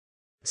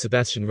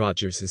Sebastian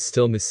Rogers is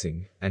still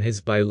missing, and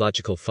his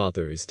biological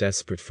father is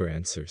desperate for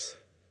answers.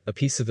 A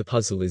piece of the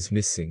puzzle is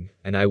missing,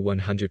 and I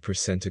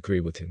 100%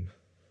 agree with him.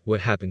 What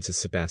happened to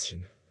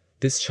Sebastian?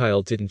 This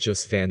child didn't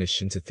just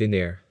vanish into thin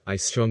air. I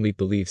strongly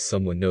believe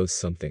someone knows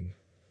something.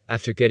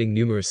 After getting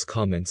numerous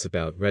comments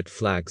about red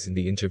flags in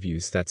the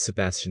interviews that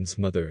Sebastian's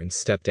mother and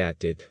stepdad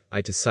did, I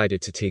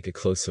decided to take a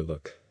closer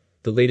look.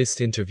 The latest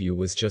interview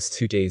was just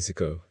 2 days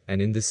ago,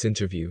 and in this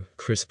interview,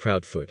 Chris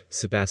Proudfoot,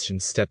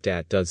 Sebastian's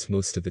stepdad, does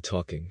most of the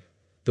talking.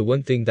 The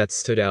one thing that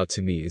stood out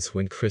to me is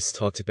when Chris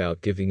talked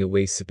about giving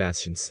away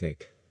Sebastian's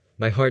snake.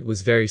 My heart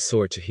was very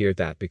sore to hear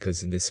that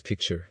because in this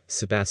picture,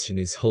 Sebastian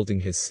is holding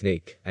his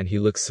snake, and he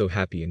looks so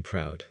happy and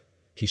proud.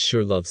 He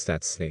sure loves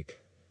that snake.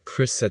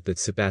 Chris said that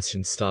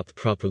Sebastian stopped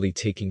properly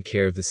taking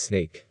care of the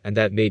snake, and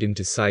that made him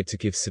decide to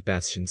give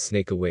Sebastian's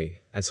snake away,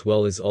 as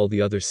well as all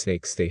the other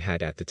snakes they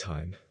had at the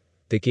time.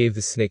 They gave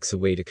the snakes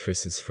away to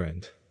Chris's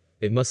friend.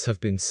 It must have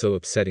been so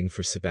upsetting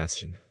for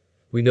Sebastian.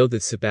 We know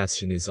that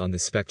Sebastian is on the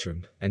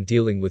spectrum, and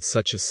dealing with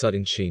such a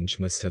sudden change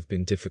must have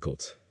been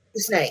difficult.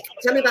 The snake.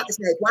 Tell me about the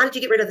snake. Why did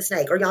you get rid of the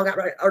snake? Or y'all got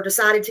or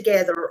decided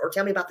together? Or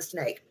tell me about the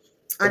snake.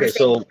 I Okay,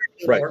 understand.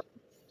 so right.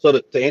 So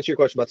to answer your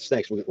question about the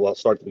snakes, I'll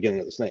start at the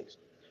beginning of the snakes.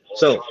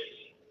 So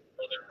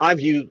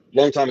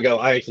long time ago,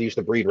 I actually used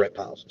to breed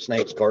reptiles,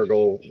 snakes,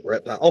 gargoyle,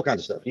 reptile, all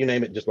kinds of stuff. You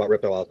name it, just about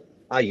reptiles.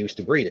 I used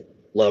to breed it.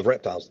 Love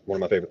reptiles. One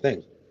of my favorite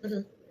things.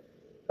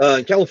 Mm-hmm.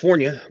 In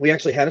California, we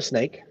actually had a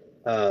snake.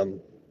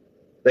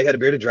 They had a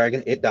bearded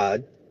dragon. It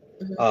died.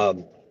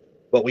 Mm-hmm.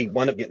 But we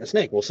wound up getting a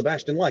snake. Well,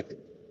 Sebastian liked it.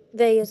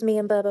 They is me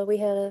and Bubba. We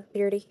had a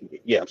beardy.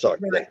 Yeah, I'm sorry.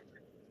 Right.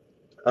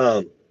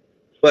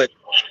 But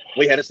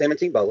we had a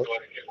Samantine boa.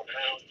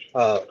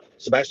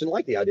 Sebastian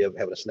liked the idea of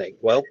having a snake.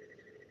 Well,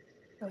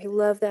 he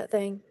loved that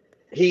thing.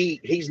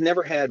 He's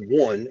never had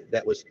one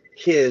that was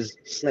his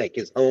snake,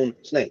 his own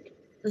snake.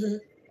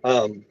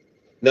 Mm-hmm.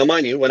 Now,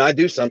 mind you, when I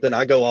do something,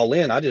 I go all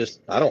in. I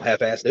don't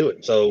half-ass do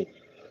it. So,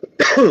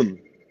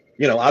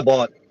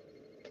 I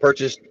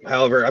purchased.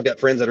 However, I've got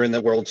friends that are in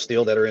that world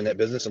still that are in that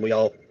business, and we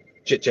all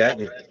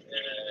chit-chat.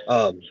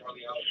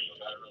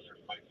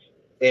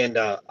 And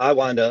I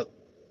wind up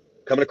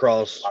coming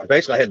across,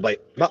 basically I had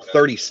like about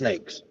 30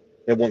 snakes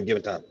at one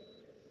given time.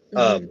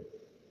 Mm-hmm.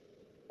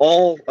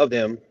 All of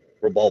them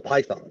were ball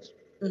pythons.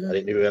 Mm-hmm. I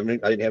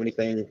didn't have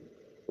anything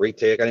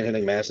retic. I didn't have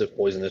anything massive,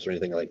 poisonous, or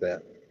anything like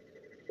that.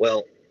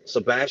 Well,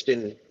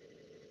 Sebastian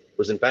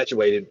was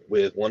infatuated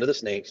with one of the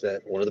snakes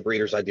that one of the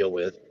breeders I deal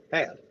with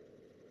had.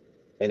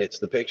 And it's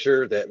the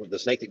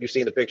snake that you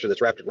see in the picture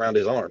that's wrapped around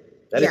his arm.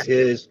 That is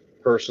his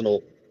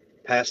personal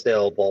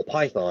pastel ball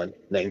python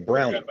named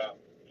Brownie.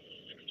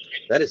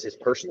 That is his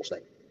personal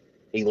snake.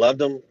 He loved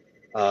them.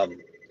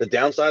 The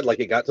downside,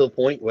 it got to the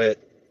point with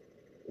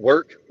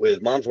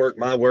mom's work,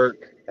 my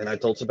work, and I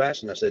told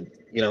Sebastian, I said,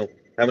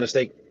 having a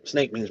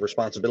snake means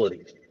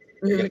responsibilities.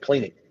 Mm-hmm. You're going to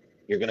clean it.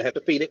 You're going to have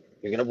to feed it.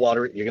 You're going to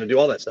water it. You're going to do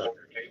all that stuff.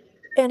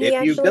 And he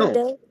actually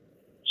did.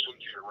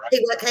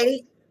 Hey, what,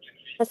 Katie?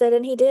 I said,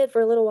 and he did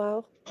for a little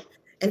while.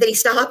 And then he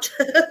stopped?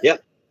 Yeah.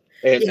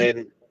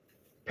 And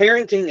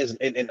parenting is,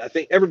 and I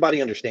think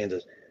everybody understands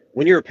this.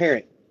 When you're a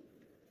parent,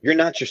 you're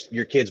not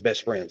your kid's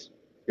best friends.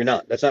 You're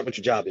not. That's not what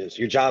your job is.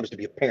 Your job is to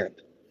be a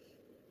parent.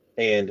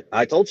 And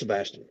I told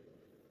Sebastian,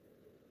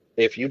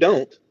 if you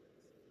don't,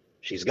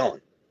 she's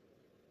gone.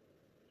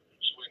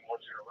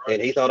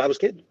 And he thought I was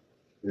kidding.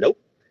 Nope.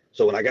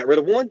 So when I got rid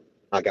of one,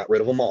 I got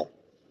rid of them all.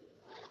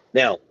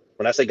 Now,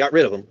 when I say got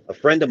rid of them, a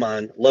friend of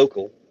mine,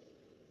 local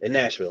in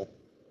Nashville,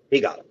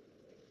 he got them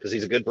because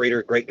he's a good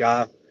breeder, great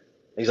guy.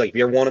 He's like, if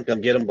you ever want him,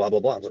 come get him, blah, blah,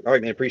 blah. I was like, all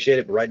right, man, appreciate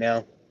it. But right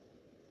now,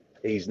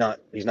 he's not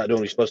doing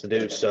what he's supposed to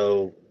do.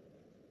 So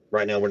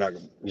right now, we're not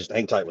just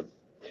hang tight with him.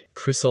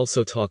 Chris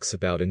also talks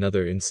about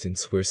another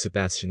instance where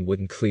Sebastian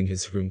wouldn't clean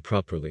his room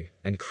properly,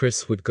 and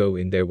Chris would go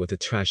in there with a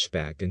trash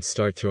bag and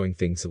start throwing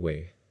things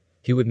away.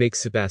 He would make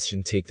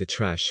Sebastian take the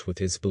trash with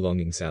his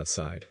belongings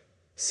outside.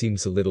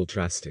 Seems a little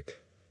drastic.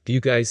 Do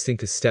you guys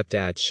think a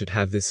stepdad should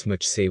have this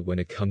much say when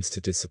it comes to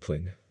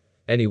discipline?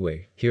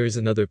 Anyway, here is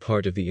another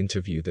part of the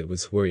interview that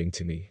was worrying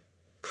to me.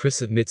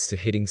 Chris admits to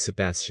hitting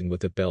Sebastian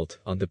with a belt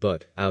on the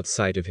butt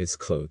outside of his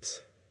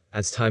clothes.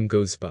 As time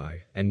goes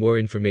by, and more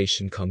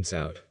information comes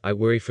out, I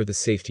worry for the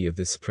safety of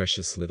this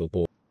precious little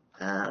boy.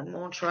 I'm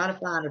going to try to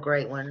find a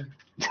great one.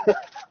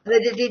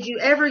 Did you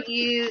ever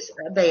use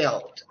a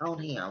belt on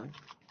him?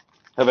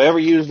 Have I ever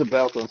used a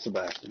belt on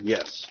Sebastian?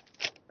 Yes.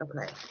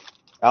 Okay.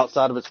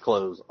 Outside of his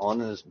clothes,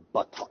 on his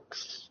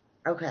buttocks.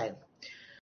 Okay.